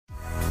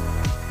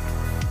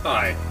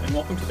Hi, and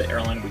welcome to the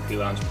Airline Weekly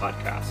Lounge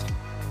podcast.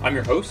 I'm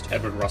your host,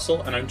 Edward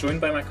Russell, and I'm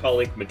joined by my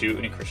colleague, Madhu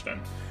Unikrishnan.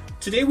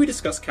 Today we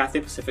discuss Cathay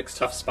Pacific's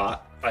tough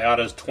spot,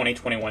 IATA's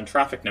 2021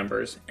 traffic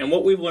numbers, and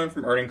what we've learned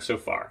from earnings so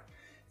far.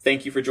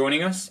 Thank you for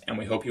joining us, and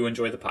we hope you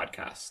enjoy the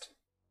podcast.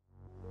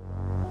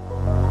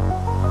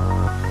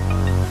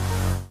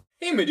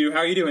 Hey Madhu, how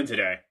are you doing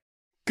today?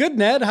 Good,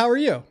 Ned. How are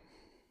you?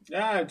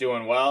 I'm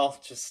doing well.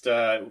 Just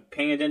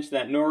paying attention to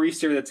that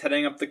nor'easter that's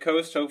heading up the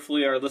coast.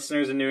 Hopefully our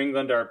listeners in New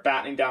England are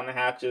battening down the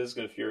hatches.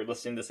 If you're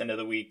listening this end of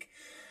the week,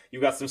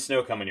 you've got some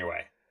snow coming your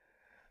way.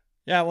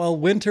 Yeah, well,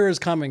 winter is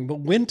coming,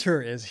 but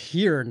winter is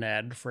here,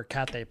 Ned, for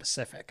Cathay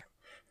Pacific.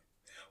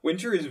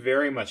 Winter is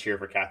very much here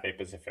for Cathay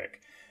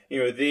Pacific.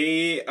 You know,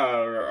 they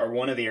are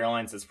one of the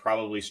airlines that's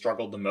probably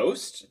struggled the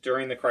most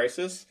during the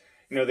crisis.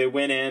 You know, they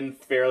went in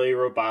fairly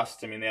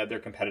robust. I mean, they had their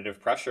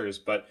competitive pressures,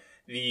 but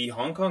the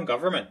Hong Kong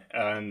government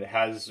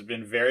has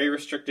been very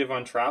restrictive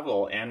on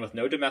travel, and with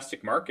no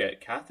domestic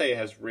market, Cathay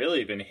has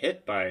really been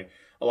hit by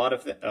a lot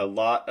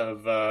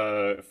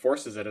of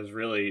forces that is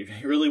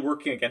really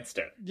working against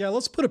it. Yeah,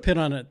 let's put a pin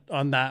on it,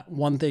 on that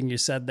one thing you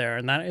said there,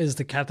 and that is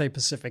the Cathay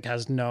Pacific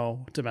has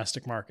no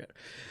domestic market.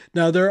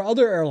 Now, there are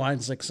other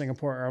airlines like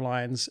Singapore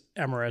Airlines,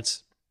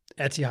 Emirates,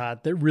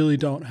 Etihad that really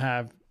don't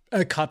have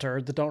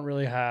Qatar that don't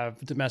really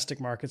have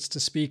domestic markets to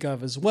speak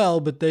of as well,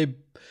 but the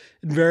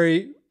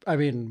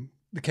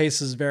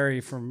cases vary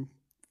from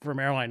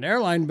airline to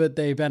airline, but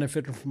they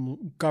benefit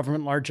from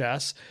government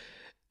largesse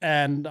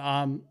and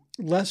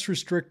less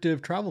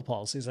restrictive travel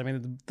policies. I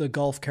mean, the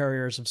Gulf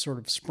carriers have sort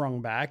of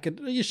sprung back and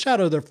you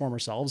shadow their former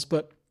selves,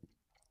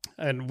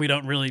 and we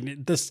don't really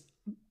need this.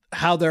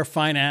 How they're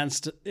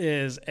financed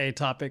is a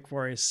topic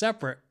for a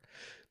separate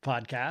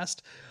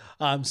podcast.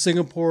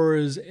 Singapore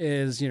is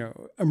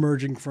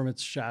emerging from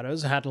its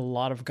shadows, had a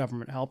lot of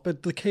government help,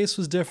 but the case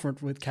was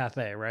different with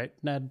Cathay, right,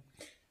 Ned?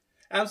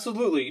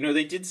 Absolutely. You know,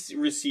 they did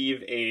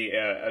receive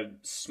a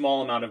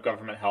small amount of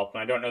government help,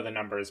 and I don't know the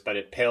numbers, but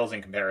it pales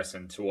in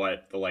comparison to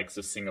what the likes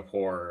of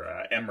Singapore,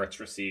 Emirates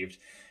received.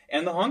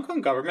 And the Hong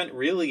Kong government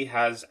really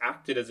has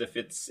acted as if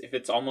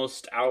it's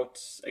almost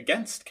out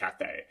against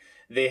Cathay.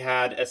 They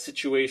had a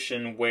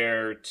situation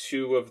where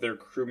two of their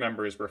crew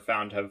members were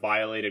found to have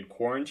violated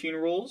quarantine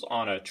rules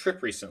on a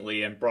trip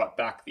recently and brought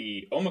back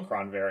the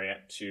Omicron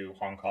variant to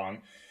Hong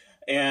Kong.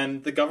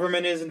 And the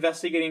government is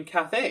investigating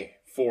Cathay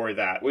for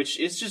that, which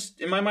is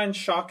just, in my mind,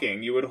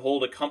 shocking. You would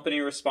hold a company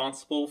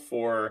responsible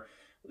for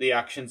the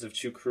actions of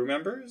two crew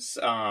members.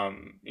 I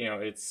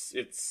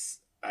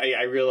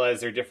realize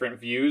there are different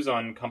views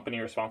on company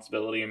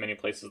responsibility in many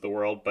places of the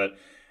world, but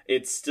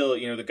it's still,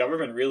 the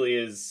government really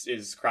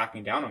is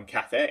cracking down on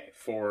Cathay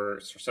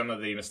for some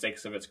of the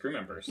mistakes of its crew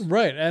members.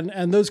 Right,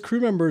 and those crew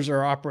members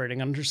are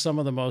operating under some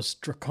of the most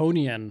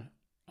draconian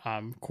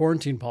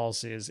quarantine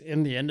policies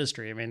in the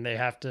industry. I mean,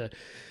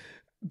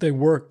 they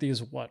work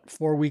these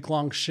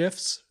 4-week-long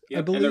shifts, yep.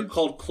 I believe. And they're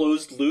called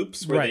closed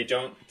loops, where They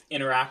don't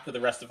interact with the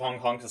rest of Hong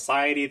Kong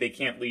society. They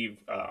can't leave.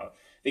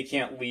 They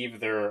can't leave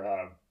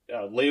their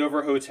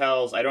layover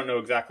hotels. I don't know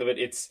exactly, but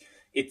it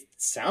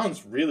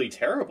sounds really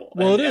terrible.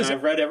 Well, it is. And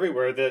I've read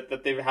everywhere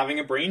that they're having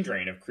a brain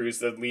drain of crews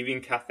that are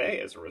leaving Cathay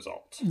as a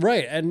result.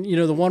 Right, and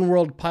the One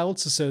World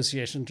Pilots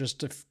Association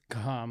just at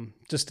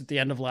the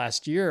end of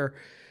last year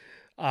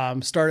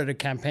started a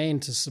campaign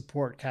to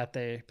support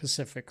Cathay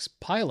Pacific's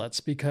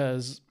pilots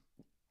because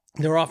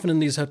they're often in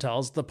these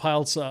hotels. The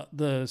pilots,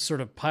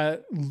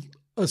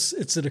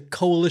 it's a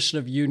coalition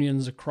of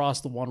unions across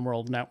the One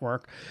World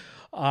network.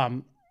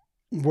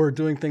 We're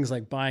doing things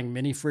like buying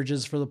mini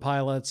fridges for the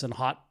pilots and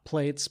hot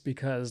plates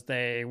because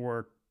they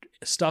were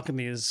stuck in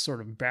these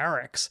sort of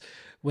barracks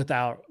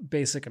without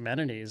basic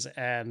amenities.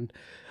 And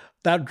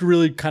that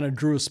really kind of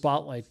drew a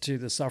spotlight to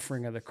the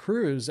suffering of the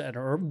crews the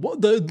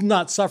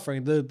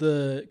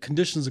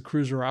conditions the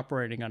crews are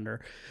operating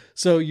under.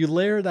 So you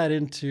layer that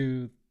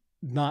into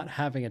not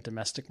having a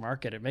domestic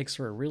market, it makes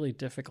for a really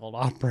difficult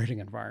operating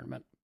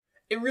environment.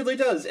 It really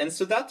does, and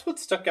so that's what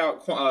stuck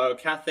out.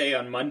 Cathay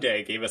on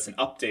Monday gave us an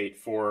update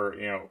for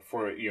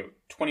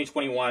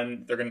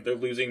 2021. They're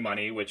losing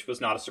money, which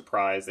was not a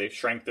surprise. They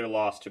shrank their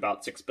loss to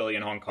about 6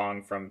 billion Hong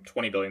Kong from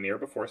 20 billion the year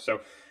before, so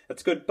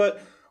that's good.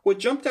 But what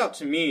jumped out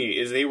to me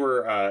is they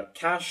were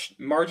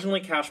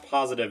marginally cash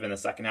positive in the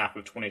second half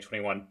of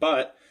 2021,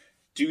 but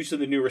due to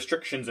the new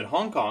restrictions in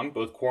Hong Kong,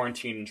 both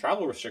quarantine and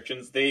travel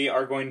restrictions, they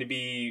are going to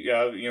be,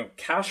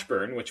 cash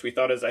burn, which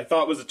I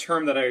thought was a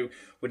term that I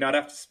would not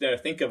have to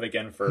think of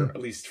again at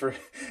least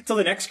until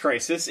the next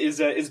crisis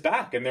is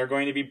back, and they're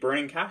going to be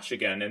burning cash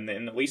again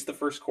in at least the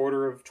first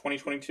quarter of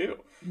 2022.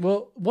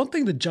 Well, one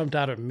thing that jumped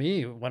out at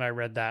me when I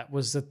read that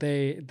was that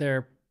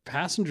their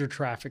passenger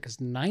traffic is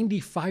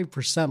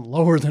 95%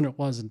 lower than it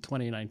was in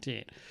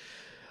 2019.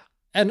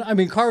 And I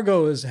mean,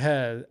 cargo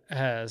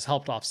has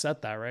helped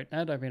offset that, right,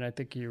 Ned? I mean, I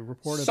think you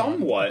reported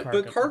somewhat,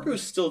 but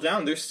cargo's still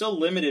down. They're still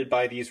limited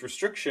by these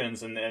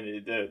restrictions and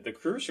the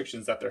crew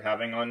restrictions that they're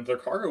having on their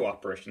cargo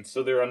operations.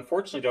 So they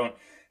unfortunately don't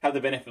have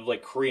the benefit of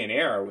like Korean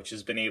Air, which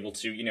has been able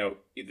to,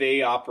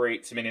 they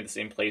operate to many of the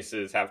same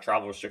places, have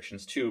travel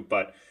restrictions too,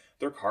 but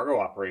their cargo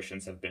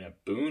operations have been a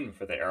boon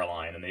for the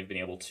airline, and they've been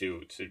able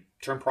to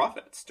turn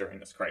profits during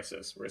this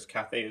crisis, whereas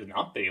Cathay has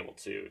not been able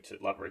to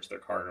leverage their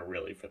cargo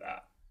really for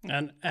that.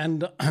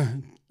 And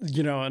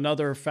you know,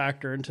 another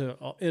factor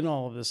in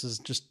all of this is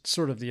just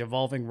sort of the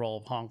evolving role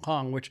of Hong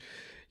Kong, which,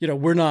 you know,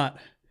 we're not.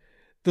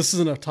 This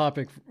isn't a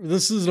topic.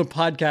 This isn't a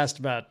podcast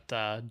about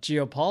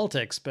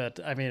geopolitics,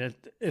 but I mean,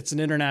 it's an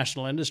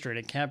international industry and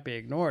it can't be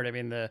ignored. I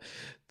mean,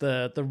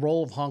 the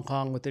role of Hong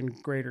Kong within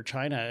Greater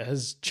China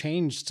has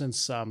changed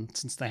since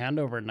the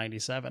handover in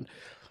 '97.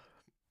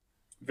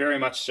 Very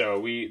much so.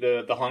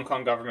 The Hong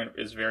Kong government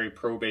is very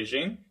pro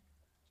Beijing,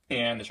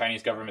 and the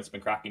Chinese government's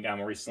been cracking down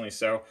more recently.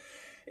 So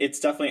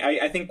it's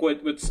definitely, I think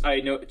what's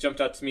I know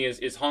jumped out to me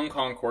is Hong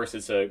Kong. Of course,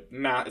 it's a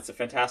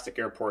fantastic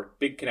airport,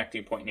 big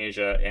connecting point in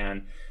Asia,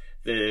 and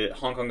the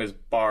Hong Kong has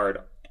barred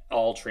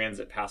all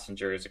transit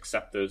passengers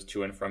except those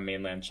to and from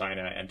mainland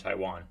China and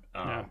Taiwan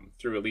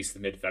through at least the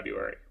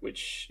mid-February,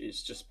 which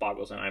is just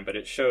boggles the mind. But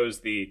it shows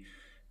the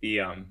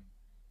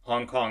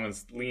Hong Kong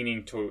is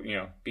leaning to, you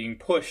know, being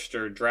pushed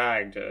or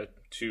dragged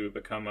to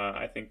become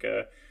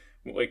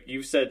like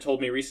you told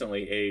me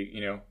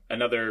recently,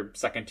 another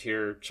second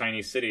tier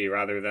Chinese city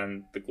rather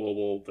than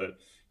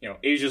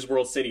Asia's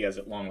world city as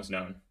it long was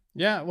known.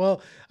 Yeah,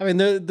 well, I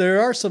mean,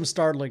 there are some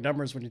startling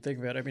numbers when you think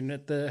about it. I mean,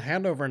 at the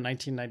handover in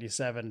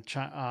 1997,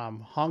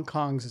 Hong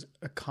Kong's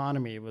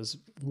economy was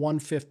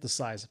 1/5 the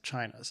size of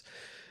China's.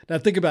 Now,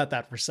 think about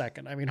that for a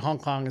second. I mean, Hong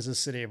Kong is a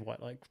city of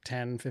what, like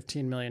 10,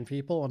 15 million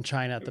people, and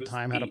China at the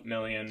time had 8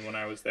 million when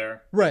I was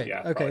there. Right.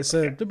 Yeah, okay,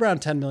 so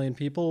around 10 million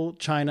people.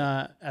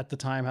 China at the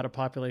time had a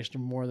population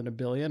of more than 1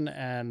 billion,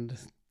 and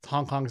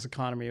Hong Kong's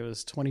economy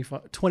was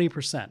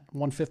 20%,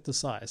 1/5 the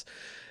size.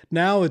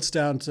 Now it's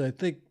down to, I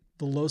think,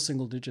 the low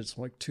single digits,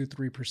 like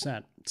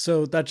 2-3%.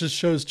 So that just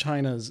shows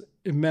China's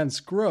immense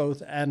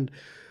growth and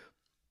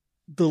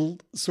the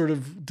sort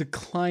of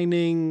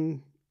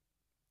declining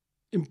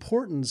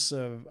importance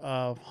of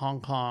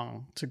Hong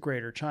Kong to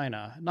Greater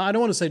China. Now, I don't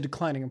want to say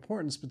declining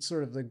importance, but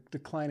sort of the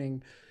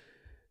declining,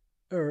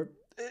 or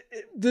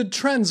the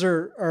trends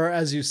are,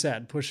 as you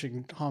said,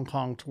 pushing Hong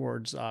Kong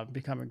towards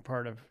becoming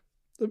part of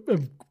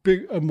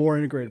a more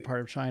integrated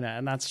part of China,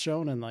 and that's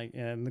shown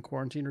in the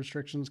quarantine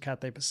restrictions,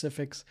 Cathay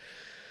Pacific's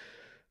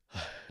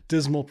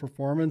dismal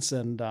performance,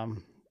 and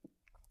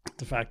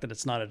the fact that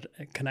it's not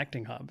a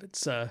connecting hub.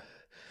 It's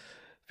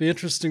be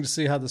interesting to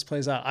see how this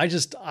plays out.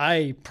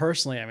 I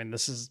personally, I mean,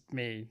 this is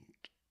me,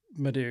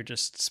 Madhu,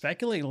 just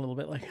speculating a little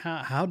bit, like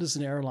how does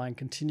an airline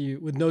continue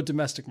with no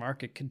domestic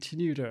market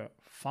continue to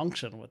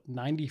function with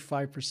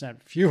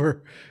 95%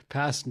 fewer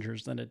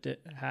passengers than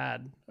it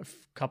had a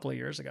couple of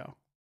years ago?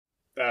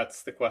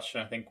 That's the question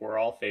I think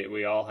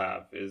we all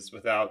have, is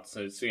without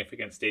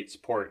significant state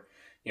support,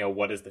 you know,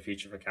 what is the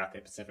future for Cathay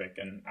Pacific?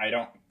 And I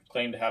don't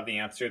claim to have the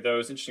answer, though.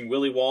 It's interesting.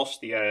 Willie Walsh,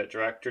 the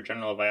Director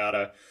General of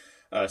IATA,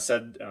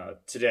 said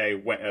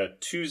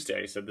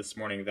Tuesday, said this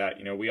morning that,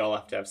 you know, we all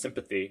have to have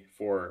sympathy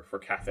for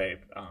Cathay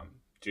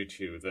due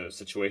to the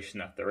situation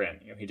that they're in.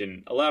 You know, he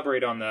didn't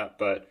elaborate on that,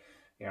 but,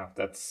 you know,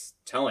 that's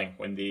telling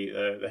when the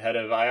head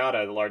of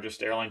IATA, the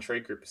largest airline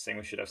trade group, is saying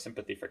we should have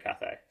sympathy for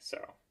Cathay. So,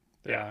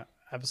 yeah.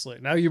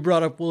 Absolutely. Now you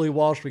brought up Willie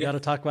Walsh, we got to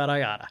talk about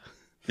IATA.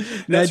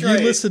 Now, you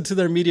listened to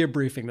their media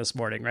briefing this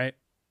morning, right?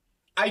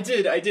 I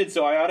did.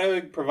 So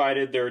IATA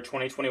provided their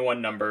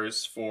 2021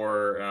 numbers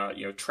for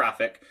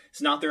traffic.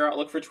 It's not their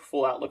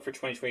full outlook for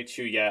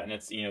 2022 yet, and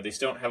it's, you know, they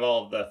still don't have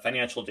all of the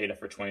financial data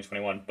for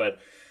 2021. But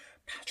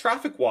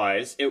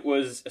traffic-wise, it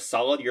was a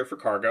solid year for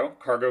cargo.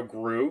 Cargo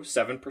grew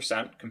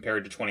 7%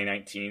 compared to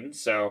 2019.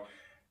 So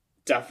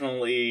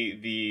definitely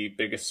the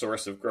biggest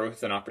source of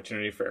growth and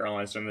opportunity for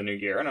airlines during the new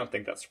year. I don't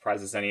think that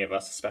surprises any of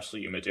us,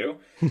 especially you, Madhu.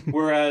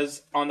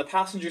 Whereas on the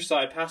passenger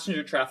side,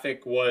 passenger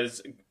traffic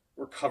was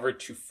recovered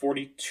to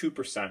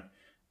 42%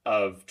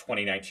 of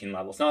 2019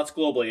 levels. Now, it's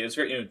globally. It was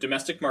very, you know,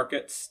 domestic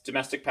markets,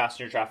 domestic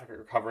passenger traffic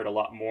recovered a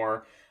lot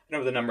more. I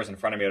don't have the numbers in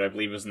front of me, but I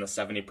believe it was in the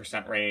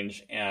 70%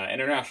 range.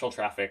 International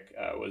traffic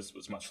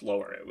was much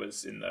lower. It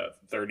was in the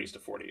 30s to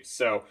 40s.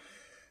 So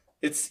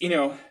it's, you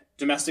know,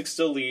 domestic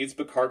still leads,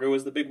 but cargo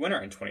was the big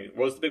winner in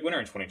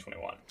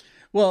 2021.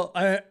 Well,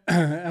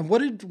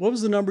 what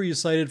was the number you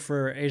cited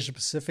for Asia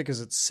Pacific?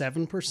 Is it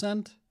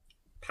 7%?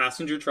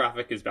 Passenger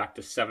traffic is back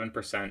to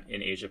 7%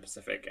 in Asia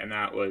Pacific, and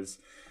that was,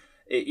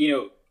 you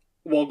know,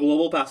 while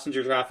global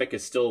passenger traffic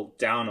is still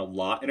down a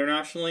lot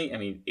internationally, I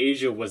mean,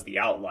 Asia was the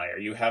outlier.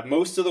 You have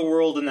most of the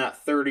world in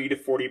that 30 to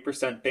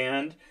 40%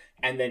 band,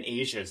 and then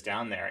Asia is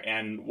down there.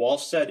 And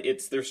Walsh said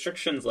it's the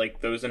restrictions like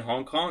those in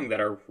Hong Kong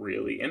that are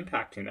really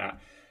impacting that.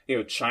 You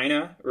know,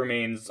 China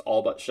remains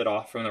all but shut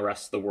off from the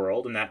rest of the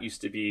world, and that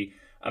used to be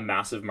a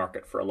massive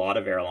market for a lot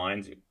of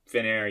airlines.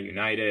 Finnair,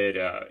 United,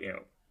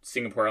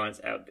 Singapore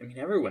Airlines. I mean,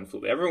 everyone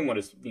flew. Everyone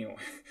was, you know,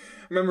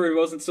 I remember it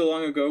wasn't so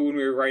long ago when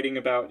we were writing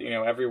about, you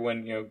know,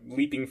 everyone, you know,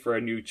 leaping for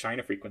a new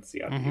China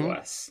frequency out of the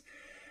US.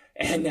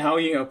 And now,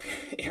 you know,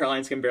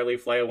 airlines can barely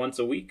fly once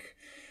a week.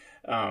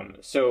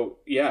 So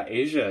yeah,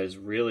 Asia is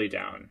really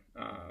down.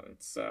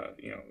 It's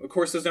of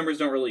course those numbers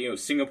don't really,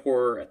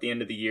 Singapore at the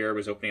end of the year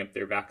was opening up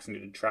their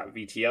vaccinated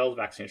VTLs,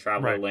 vaccinated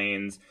traveler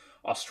lanes.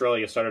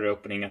 Australia started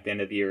opening at the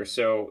end of the year.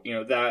 So,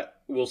 that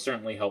will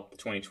certainly help the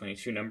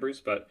 2022 numbers,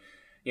 but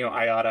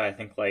IATA, I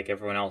think like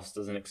everyone else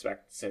doesn't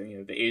expect,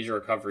 the Asia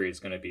recovery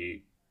is going to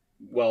be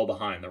well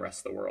behind the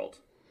rest of the world.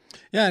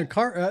 Yeah, and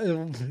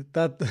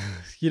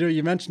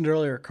you mentioned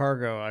earlier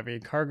cargo. I mean,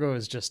 cargo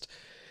is just,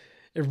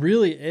 it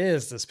really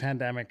is this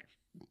pandemic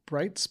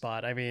bright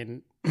spot. I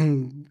mean,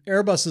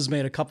 Airbus has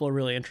made a couple of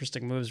really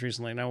interesting moves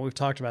recently. Now, we've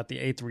talked about the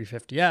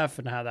A350F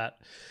and how that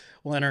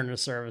will enter into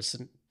service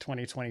in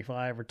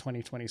 2025 or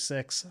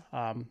 2026.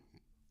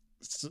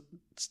 It's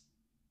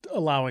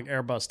allowing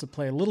Airbus to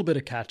play a little bit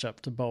of catch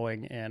up to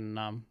Boeing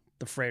in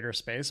the freighter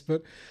space.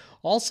 But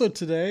also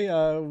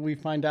today, we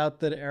find out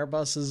that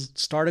Airbus is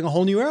starting a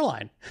whole new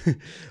airline,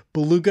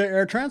 Beluga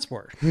Air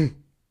Transport.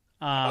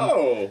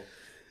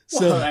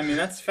 So, I mean,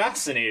 that's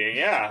fascinating.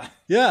 Yeah.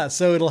 Yeah.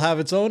 So it'll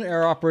have its own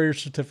air operator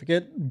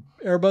certificate.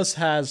 Airbus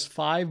has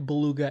 5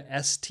 Beluga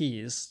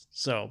STs.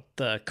 So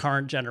the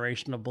current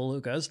generation of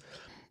Belugas.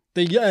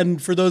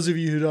 And for those of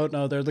you who don't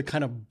know, they're the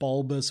kind of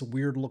bulbous,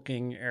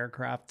 weird-looking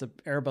aircraft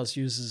that Airbus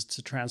uses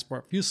to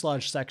transport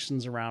fuselage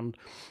sections around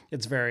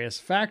its various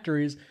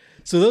factories.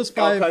 So those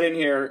 5... I'll cut in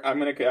here. I'm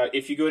going to,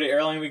 if you go to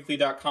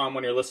airlineweekly.com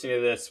when you're listening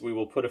to this, we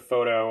will put a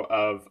photo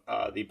of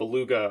the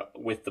Beluga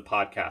with the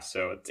podcast.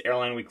 So it's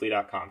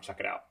airlineweekly.com.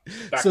 Check it out.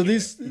 So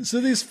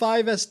these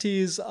 5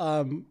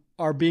 STs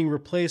are being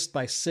replaced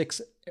by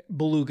 6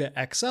 Beluga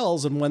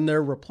XLs, and when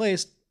they're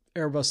replaced,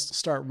 Airbus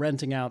start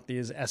renting out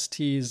these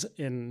STs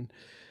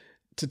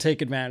to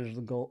take advantage of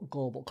the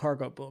global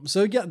cargo boom.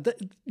 So yeah,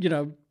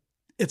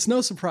 it's no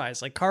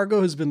surprise. Like,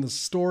 cargo has been the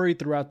story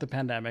throughout the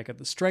pandemic. At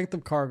the strength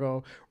of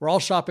cargo, we're all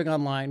shopping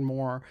online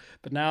more,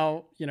 but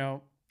now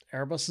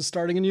Airbus is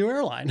starting a new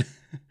airline.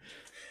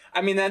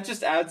 I mean, that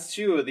just adds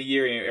to the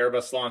year.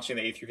 Airbus launching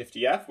the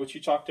A350F, which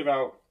you talked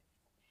about.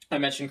 I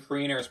mentioned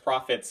Korean Air's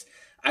profits.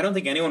 I don't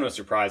think anyone was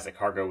surprised that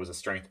cargo was a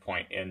strength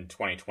point in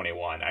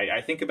 2021.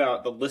 I think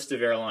about the list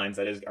of airlines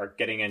that are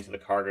getting into the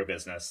cargo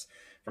business,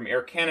 from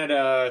Air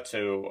Canada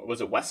to, was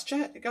it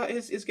WestJet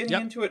is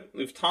getting into it?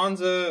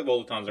 Lufthansa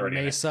already.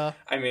 Mesa.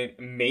 I mean,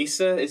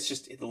 Mesa, it's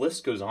just, the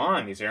list goes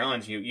on. These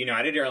airlines,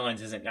 United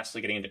Airlines isn't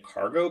necessarily getting into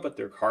cargo, but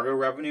their cargo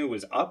revenue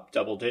was up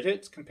double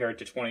digits compared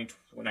to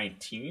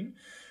 2019.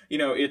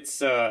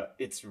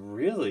 It's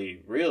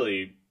really,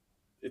 really,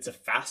 it's a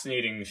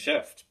fascinating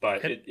shift,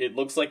 but it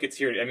looks like it's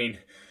here. I mean,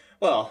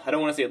 well, I don't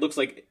want to say it looks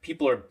like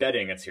people are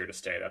betting it's here to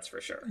stay. That's for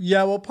sure.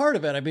 Yeah, well, part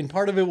of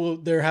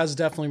it there has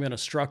definitely been a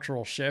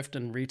structural shift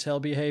in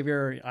retail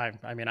behavior.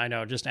 I mean, I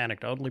know just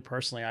anecdotally,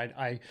 personally,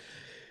 I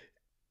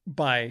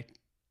buy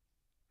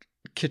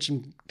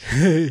kitchen,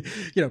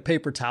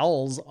 paper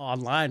towels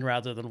online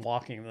rather than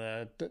walking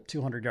the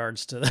 200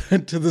 yards to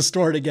the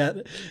store to get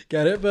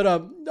it.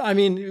 But I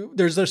mean,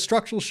 there's a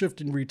structural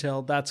shift in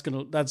retail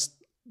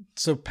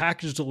so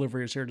package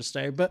delivery is here to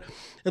stay, but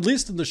at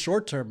least in the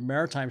short term,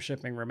 maritime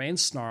shipping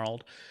remains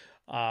snarled.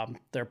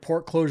 There are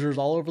port closures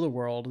all over the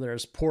world.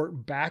 There's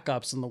port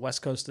backups in the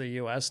west coast of the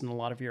U.S. and a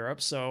lot of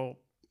Europe. So,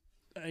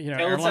 and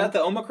let's add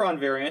the Omicron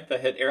variant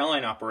that hit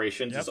airline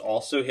operations is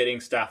also hitting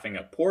staffing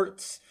at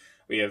ports.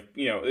 We have,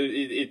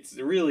 it's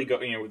really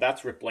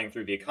that's rippling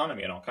through the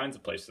economy in all kinds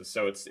of places.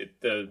 So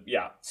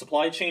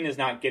supply chain is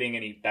not getting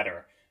any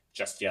better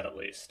just yet, at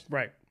least.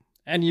 Right.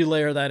 And you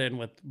layer that in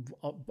with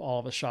all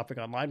of us shopping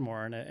online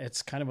more, and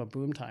it's kind of a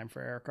boom time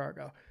for air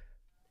cargo.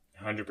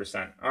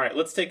 100%. All right,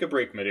 let's take a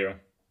break, Madhu.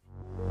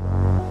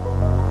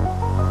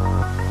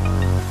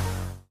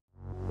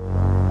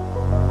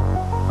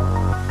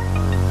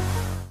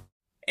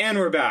 And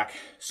we're back.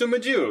 So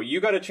Madhu, you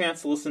got a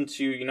chance to listen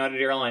to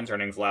United Airlines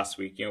earnings last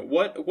week.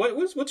 What's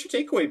your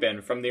takeaway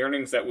been from the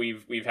earnings that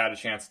we've had a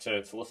chance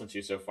to listen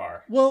to so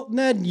far? Well,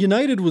 Ned,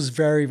 United was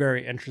very,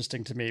 very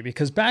interesting to me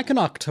because back in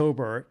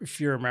October, if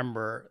you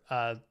remember,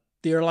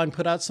 the airline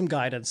put out some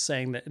guidance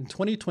saying that in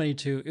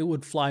 2022 it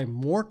would fly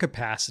more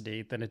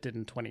capacity than it did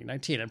in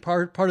 2019. And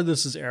part of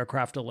this is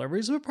aircraft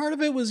deliveries, but part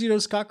of it was,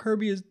 Scott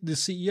Kirby, the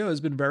CEO,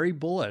 has been very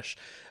bullish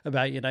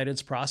about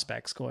United's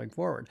prospects going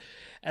forward.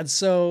 And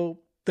so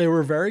they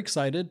were very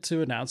excited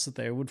to announce that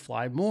they would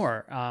fly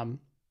more.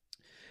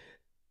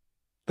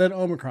 Then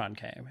Omicron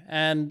came.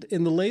 And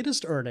in the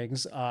latest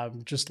earnings,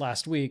 just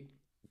last week,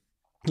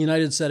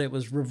 United said it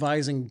was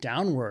revising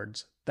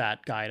downwards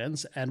that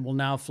guidance and will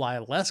now fly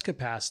less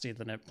capacity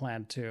than it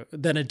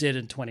did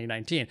in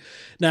 2019.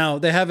 Now,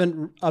 they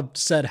haven't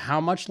said how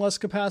much less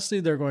capacity.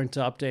 They're going to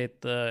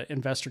update the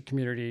investor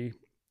community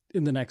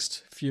in the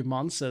next few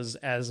months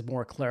as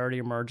more clarity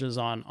emerges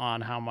on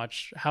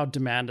how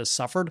demand has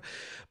suffered.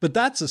 But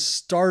that's a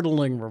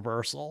startling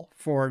reversal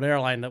for an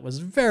airline that was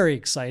very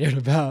excited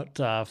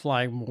about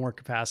flying more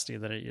capacity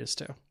than it used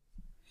to.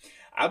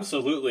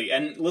 Absolutely.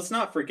 And let's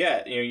not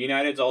forget,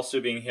 United's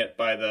also being hit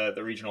by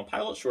the regional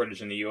pilot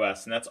shortage in the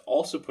US, and that's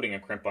also putting a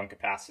crimp on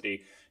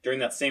capacity. During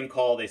that same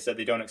call, they said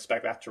they don't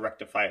expect that to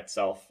rectify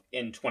itself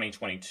in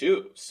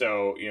 2022.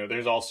 So,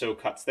 there's also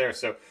cuts there.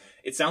 So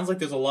it sounds like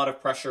there's a lot of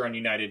pressure on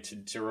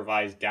United to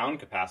revise down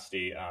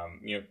capacity.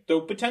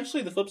 Though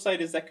potentially the flip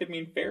side is that could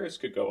mean fares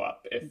could go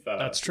up if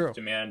that's true. If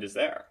demand is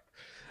there.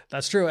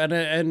 That's true.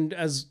 And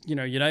as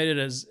United,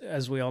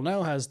 as we all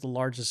know, has the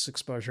largest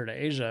exposure to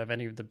Asia of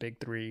any of the big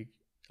three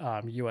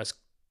U.S.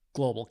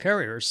 global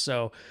carriers.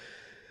 So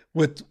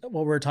with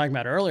what we were talking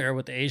about earlier,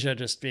 with Asia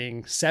just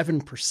being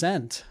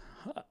 7%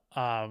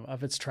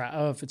 of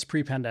its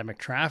pre-pandemic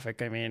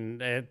traffic, I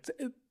mean,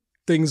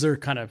 things are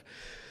kind of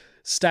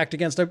stacked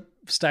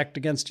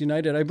against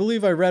United. I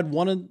believe I read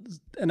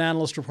an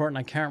analyst report, and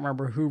I can't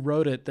remember who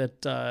wrote it,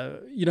 that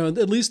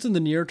at least in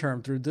the near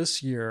term through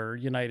this year,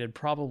 United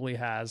probably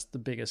has the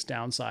biggest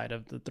downside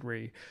of the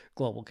three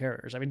global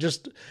carriers. I mean,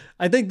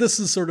 I think this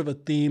is sort of a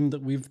theme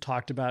that we've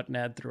talked about,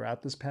 Ned,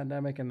 throughout this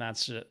pandemic, and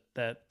that's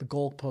that the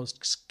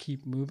goalposts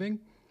keep moving.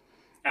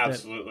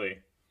 Absolutely.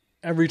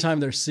 Every time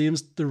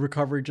the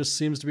recovery just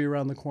seems to be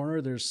around the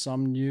corner, there's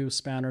some new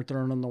spanner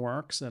thrown in the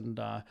works, and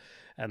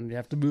you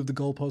have to move the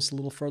goalposts a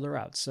little further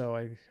out. So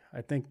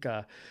I think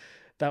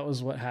that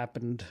was what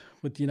happened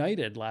with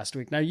United last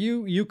week. Now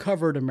you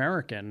covered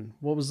American.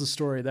 What was the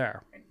story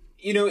there?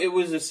 It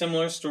was a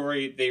similar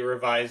story. They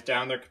revised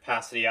down their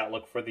capacity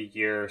outlook for the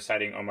year,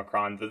 citing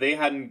Omicron. Though they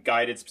hadn't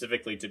guided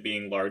specifically to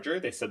being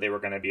larger. They said they were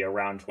going to be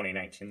around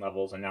 2019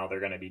 levels, and now they're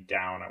going to be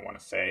down, I want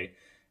to say,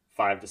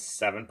 5 to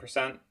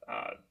 7%.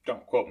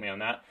 Don't quote me on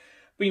that.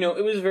 But,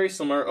 it was very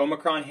similar.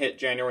 Omicron hit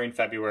January and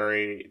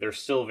February. They're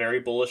still very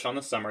bullish on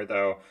the summer,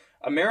 though.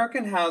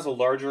 American has a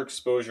larger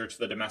exposure to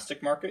the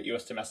domestic market,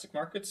 U.S. domestic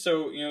market.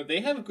 So,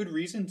 they have a good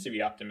reason to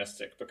be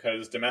optimistic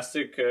because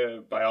domestic,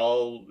 by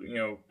all,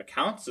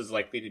 accounts, is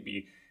likely to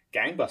be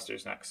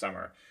gangbusters next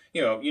summer.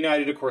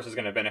 United, of course, is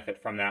going to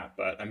benefit from that,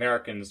 but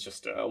American's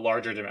just a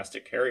larger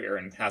domestic carrier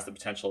and has the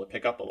potential to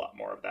pick up a lot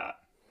more of that.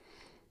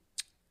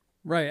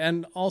 Right.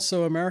 And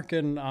also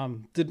American,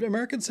 did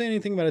American say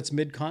anything about its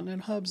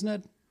mid-continent hubs,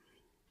 Ned?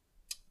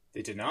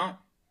 They did not.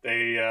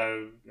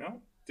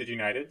 No. Did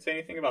United say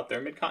anything about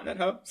their mid-continent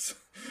hubs?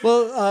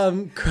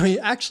 Well,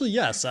 actually,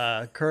 yes.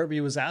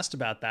 Kirby was asked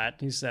about that.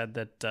 He said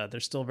that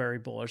they're still very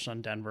bullish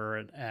on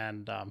Denver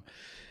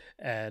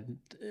and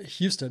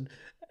Houston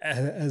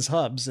as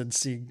hubs and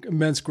see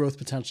immense growth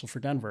potential for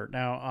Denver.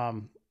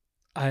 Now,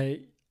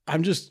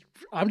 I'm just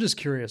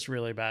curious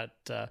really about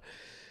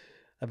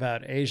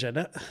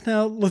Asia.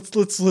 Now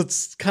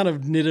let's kind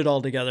of knit it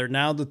all together.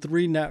 Now the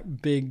three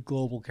big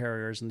global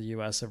carriers in the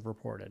U.S. have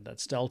reported.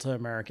 That's Delta,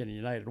 American, and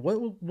United.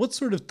 What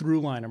sort of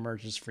through line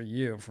emerges for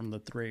you from the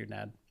three,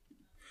 Ned?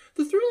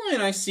 The through line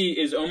I see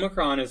is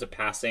Omicron is a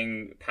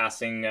passing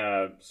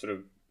sort of,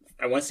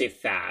 I want to say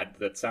fad.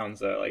 That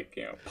sounds like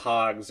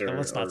pogs or.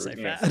 Let's not say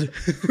fad.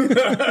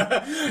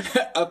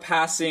 A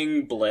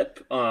passing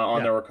blip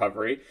on the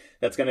recovery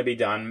that's going to be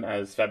done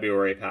as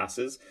February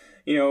passes.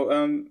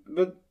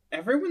 But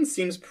everyone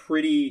seems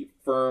pretty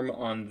firm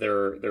on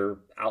their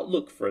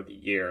outlook for the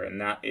year, and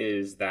that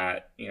is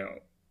that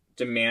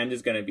demand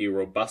is going to be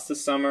robust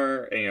this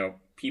summer.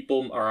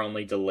 People are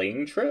only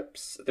delaying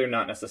trips; they're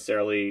not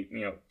necessarily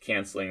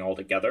canceling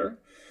altogether.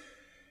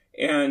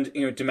 And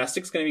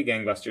domestic's going to be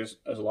gangbusters.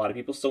 As a lot of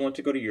people still want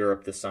to go to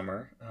Europe this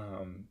summer.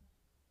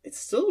 It's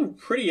still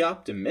pretty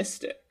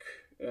optimistic,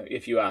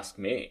 if you ask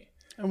me.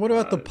 And what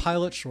about the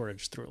pilot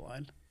shortage through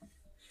line?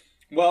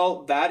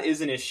 Well, that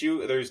is an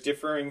issue. There's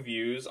differing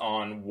views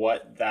on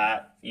how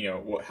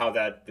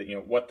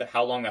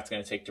long that's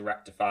going to take to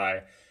rectify.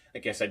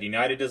 Like I said,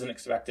 United doesn't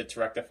expect it to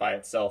rectify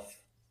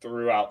itself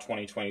throughout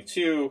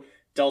 2022.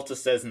 Delta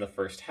says in the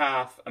first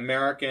half.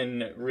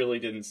 American really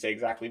didn't say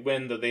exactly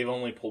when, though they've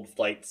only pulled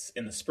flights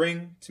in the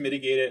spring to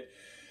mitigate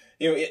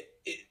it.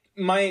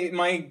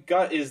 My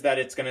gut is that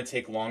it's going to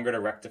take longer to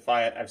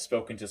rectify it. I've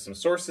spoken to some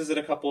sources at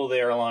a couple of the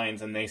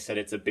airlines, and they said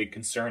it's a big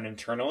concern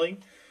internally.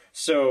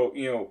 So,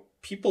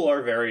 people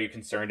are very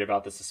concerned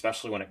about this,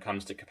 especially when it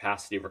comes to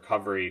capacity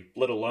recovery,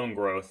 let alone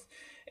growth.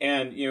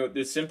 And,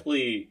 it's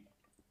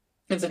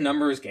a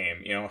numbers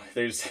game.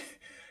 There's,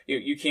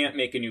 you can't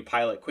make a new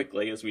pilot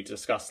quickly, as we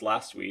discussed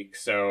last week.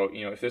 So,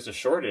 if there's a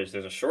shortage,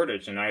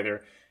 and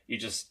either you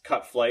just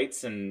cut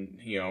flights and,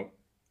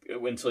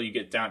 until you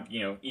get down,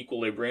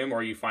 equilibrium,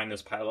 or you find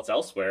those pilots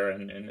elsewhere.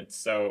 And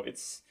it's going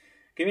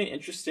to be an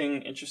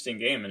interesting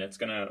game. And it's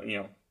going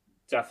to,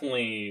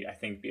 definitely, I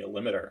think, be a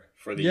limiter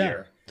for the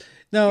year.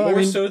 No,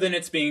 more so than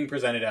it's being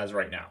presented as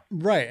right now.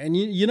 Right, and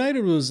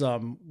United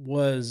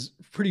was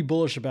pretty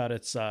bullish about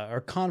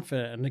or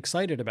confident and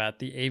excited about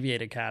the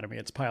Aviate Academy,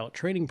 its pilot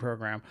training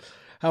program.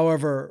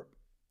 However,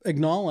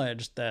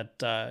 acknowledged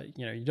that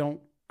you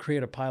don't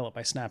create a pilot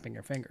by snapping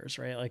your fingers,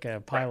 right? Like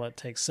a pilot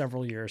takes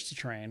several years to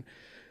train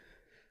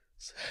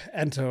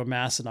and to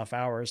amass enough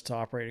hours to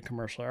operate a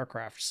commercial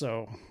aircraft.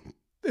 So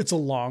it's a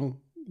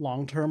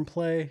long-term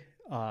play.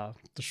 The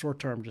short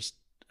term, just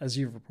as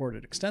you've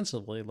reported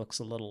extensively, looks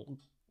a little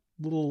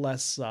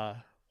less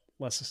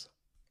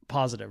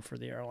positive for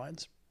the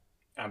airlines.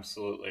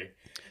 Absolutely.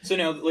 So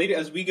now, later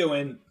as we go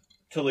in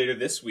to later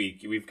this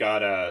week, we've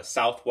got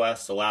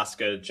Southwest,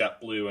 Alaska,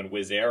 JetBlue, and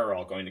Wizz Air are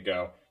all going to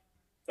go.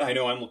 I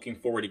know I'm looking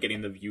forward to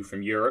getting the view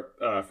from Europe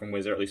from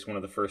Wizz Air, at least one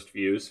of the first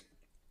views.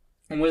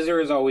 And Wizz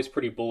Air is always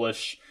pretty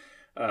bullish.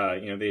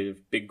 They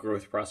have big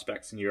growth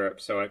prospects in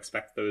Europe, so I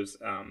expect those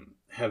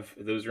have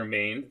those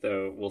remained,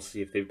 though we'll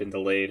see if they've been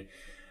delayed.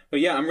 But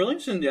yeah, I'm really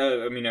interested.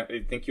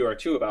 I think you are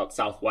too, about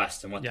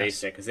Southwest and what they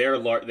say, because they are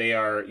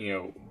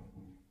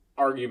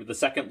arguably the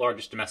second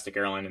largest domestic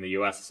airline in the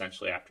U.S.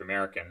 essentially after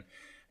American,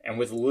 and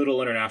with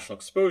little international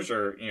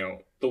exposure,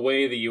 the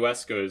way the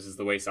U.S. goes is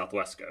the way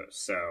Southwest goes.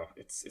 So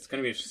it's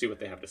going to be interesting to see what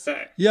they have to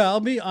say. Yeah, I'll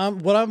be.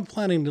 What I'm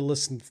planning to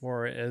listen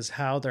for is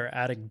how they're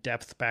adding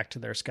depth back to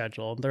their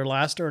schedule. Their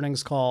last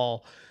earnings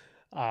call,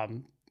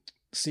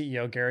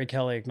 CEO Gary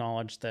Kelly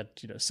acknowledged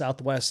that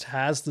Southwest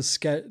has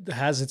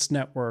its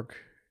network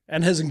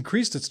and has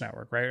increased its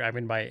network, right? I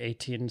mean, by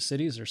 18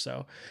 cities or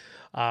so,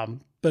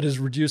 but has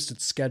reduced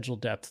its schedule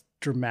depth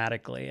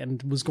dramatically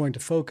and was going to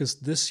focus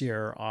this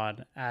year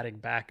on adding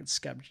back its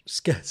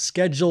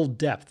schedule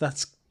depth.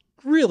 That's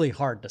really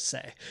hard to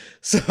say.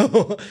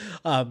 So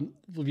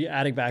we'll be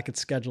adding back its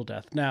schedule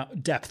depth.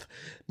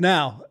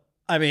 Now,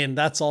 I mean,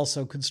 that's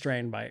also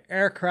constrained by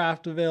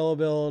aircraft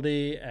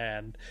availability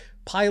and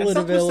pilot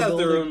availability. Have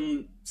their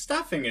own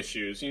staffing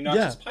issues, not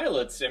just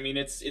pilots. I mean,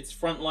 it's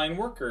frontline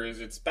workers,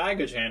 it's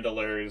baggage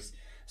handlers.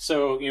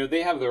 So,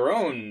 they have their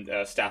own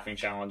staffing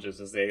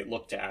challenges as they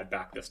look to add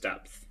back this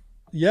depth.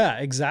 Yeah,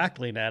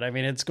 exactly, Ned. I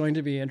mean, it's going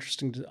to be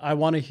interesting. I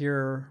want to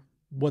hear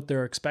what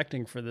they're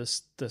expecting for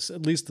this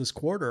at least this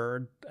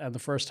quarter and the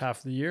first half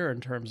of the year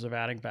in terms of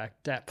adding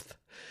back depth.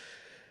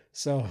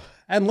 So,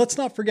 and let's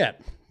not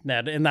forget,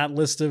 Ned, in that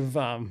list of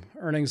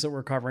earnings that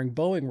we're covering,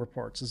 Boeing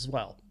reports as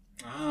well.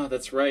 Ah,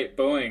 that's right,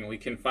 Boeing. We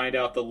can find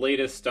out the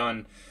latest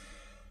on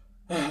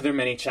their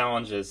many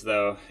challenges,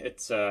 though.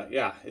 That'll be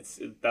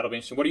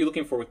interesting. What are you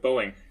looking for with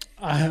Boeing?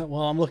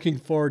 Well, I'm looking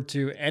forward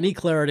to any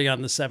clarity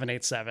on the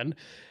 787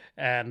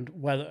 and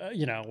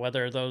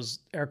whether those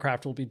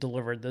aircraft will be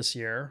delivered this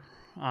year.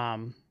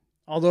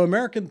 Although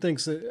American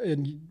thinks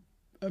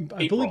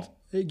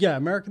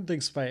American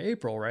thinks by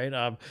April, right?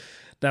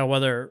 Now,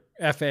 whether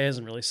FAA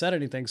hasn't really said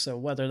anything, so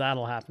whether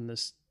that'll happen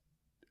as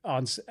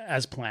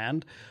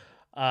planned.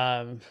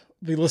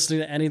 Be listening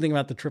to anything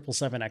about the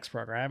 777X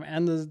program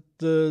and the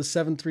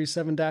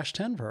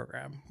 737-10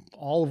 program,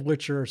 all of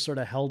which are sort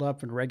of held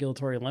up in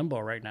regulatory limbo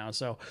right now.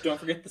 So don't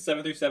forget the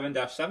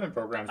 737-7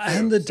 program too,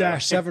 and the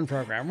Dash 7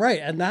 program, right?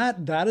 And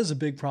that is a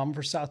big problem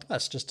for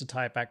Southwest. Just to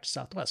tie it back to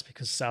Southwest,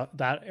 because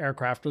that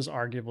aircraft was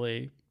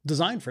arguably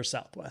designed for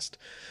Southwest,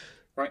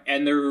 right?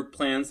 And their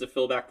plans to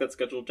fill back that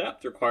scheduled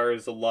depth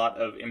requires a lot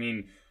of. I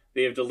mean,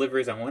 they have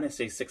deliveries, I want to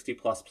say 60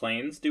 plus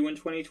planes due in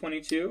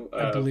 2022.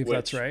 I believe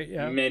that's right.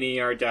 Yeah.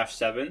 Many are Dash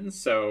 7s.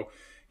 So,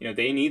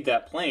 they need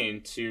that plane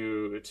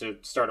to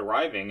start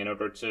arriving in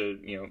order to,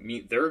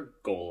 meet their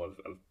goal of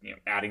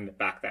adding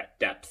back that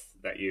depth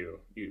that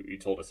you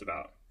told us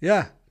about.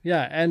 Yeah.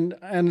 Yeah. And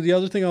the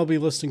other thing I'll be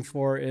listening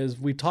for is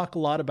we talk a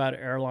lot about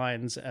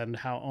airlines and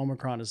how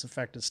Omicron has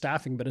affected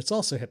staffing, but it's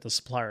also hit the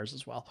suppliers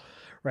as well.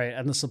 Right.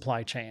 And the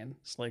supply chain.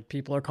 It's like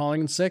people are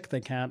calling in sick.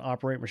 They can't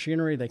operate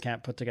machinery. They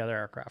can't put together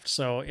aircraft.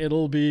 So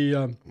it'll be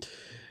a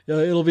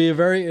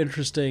very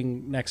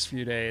interesting next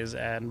few days,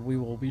 and we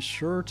will be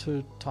sure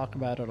to talk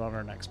about it on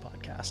our next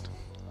podcast.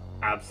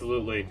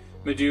 Absolutely.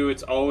 Madhu,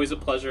 it's always a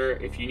pleasure.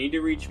 If you need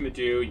to reach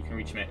Madhu, you can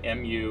reach him at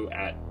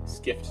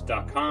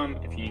mu@skift.com.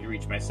 If you need to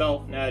reach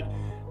myself, Ned,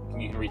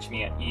 you can reach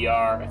me at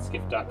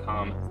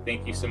er@skift.com.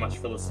 Thank you so much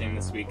for listening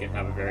this week, and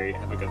have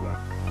a good one.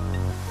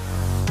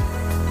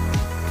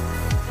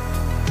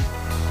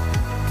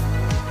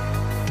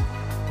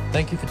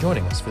 Thank you for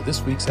joining us for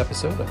this week's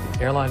episode of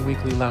the Airline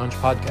Weekly Lounge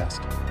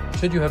podcast.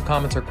 Should you have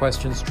comments or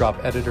questions,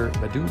 drop editor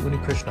Madhu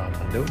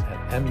Unikrishnan a note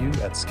at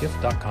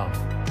mu@skift.com.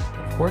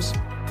 Of course,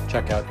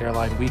 check out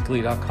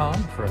airlineweekly.com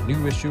for a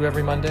new issue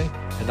every Monday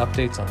and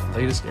updates on the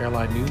latest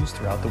airline news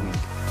throughout the week.